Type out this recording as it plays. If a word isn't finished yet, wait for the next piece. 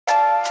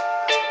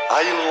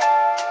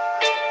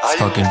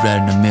Fucking rare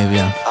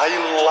Namibian.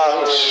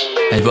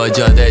 El boig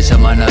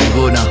deixa'm en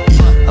alguna.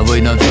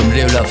 Avui no em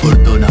somriu la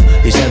fortuna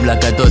i sembla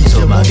que tot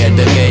suma. Get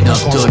the gain of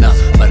tuna.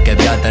 Perquè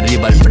aviat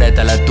arriba el fred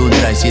a la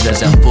tundra i si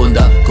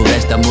desenfunda.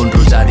 Cobreix-te amb un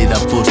rosari de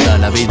fusta.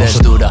 La vida és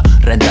dura,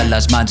 renta't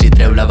les mans i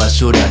treu la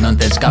bessura. No en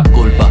tens cap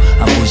culpa,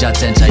 han pujat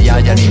sense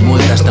iaia ni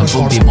multes. Te'n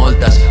puc dir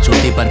moltes,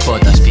 sortir per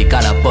potes,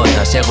 ficar la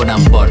pota, sé on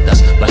em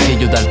portes.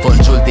 Passillo del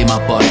fons, última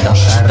porta.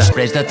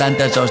 Després de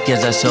tantes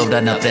hòsties a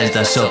sobre n'aprens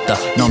de sobte.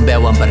 No em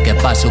veuen perquè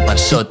passo per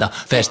sota.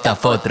 Fes-te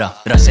fotre,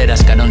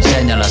 dreceres que no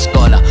ensenya a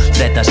l'escola.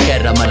 Dreta,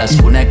 esquerra, me les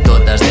conec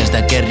totes. Des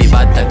de que he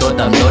arribat de tot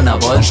em dóna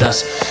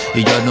voltes.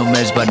 I jo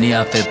només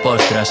venia a fer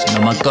postres.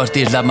 No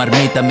m'acostis la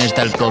marmita més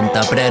del compte.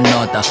 Pren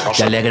nota,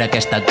 que alegra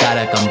aquesta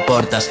cara que em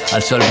portes.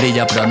 El sol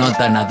brilla però no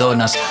te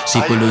n'adones.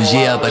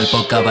 Psicologia per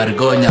poca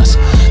vergonyes.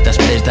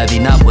 Després de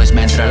dinar pues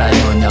m'entra la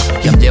nyonya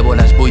i em llevo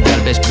a les 8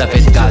 del vespre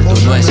fet caldo,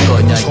 no és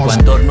conya. I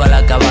quan torno a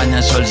la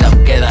cabanya sols em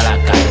queda la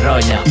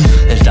carronya.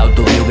 És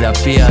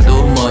l'autobiografia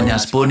d'un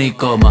monyes, punt i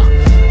coma.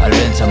 El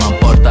vent se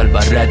m'emporta el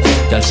barret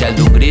i el cel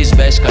d'un gris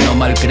beix que no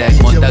me'l crec.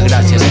 Moltes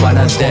gràcies quan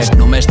et dec.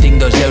 Només tinc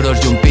 2 euros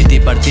i un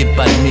piti partit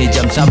pel mig.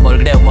 Em sap molt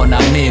greu, mon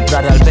amic,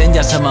 però ara el vent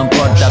ja se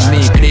m'emporta a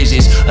mi.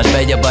 Crisis es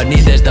veia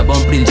venir des de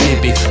bon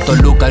principi. Tot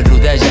el que el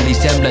rodeja li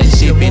sembla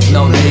insípid.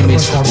 No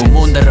límits, un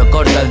munt de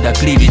records del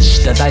declivi.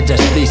 Detalls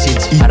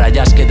explícits, ara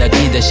ja es queda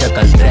aquí. Deixa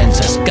que el tren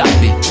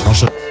s'escapi.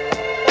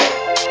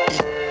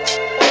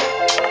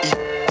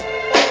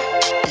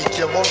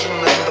 Llavors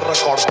no en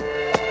recordo.